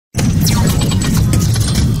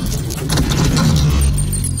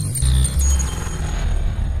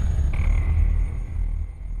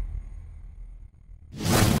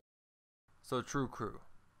So True Crew,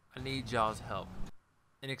 I need y'all's help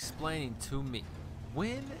in explaining to me,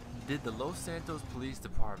 when did the Los Santos Police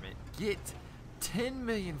Department get 10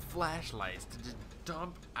 million flashlights to just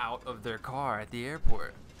dump out of their car at the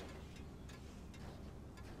airport?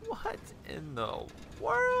 What in the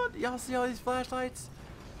world? Y'all see all these flashlights?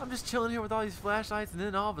 I'm just chilling here with all these flashlights, and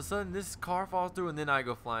then all of a sudden this car falls through, and then I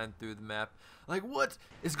go flying through the map. Like, what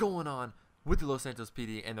is going on with the Los Santos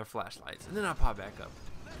PD and their flashlights? And then I pop back up.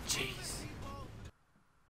 Jeez.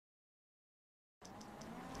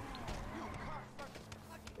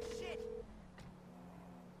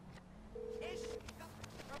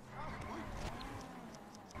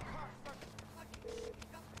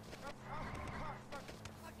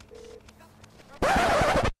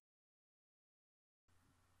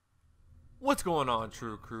 What's going on,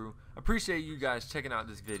 True Crew? Appreciate you guys checking out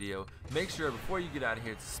this video. Make sure before you get out of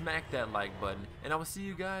here to smack that like button, and I will see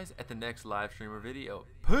you guys at the next live stream or video.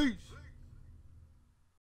 Peace!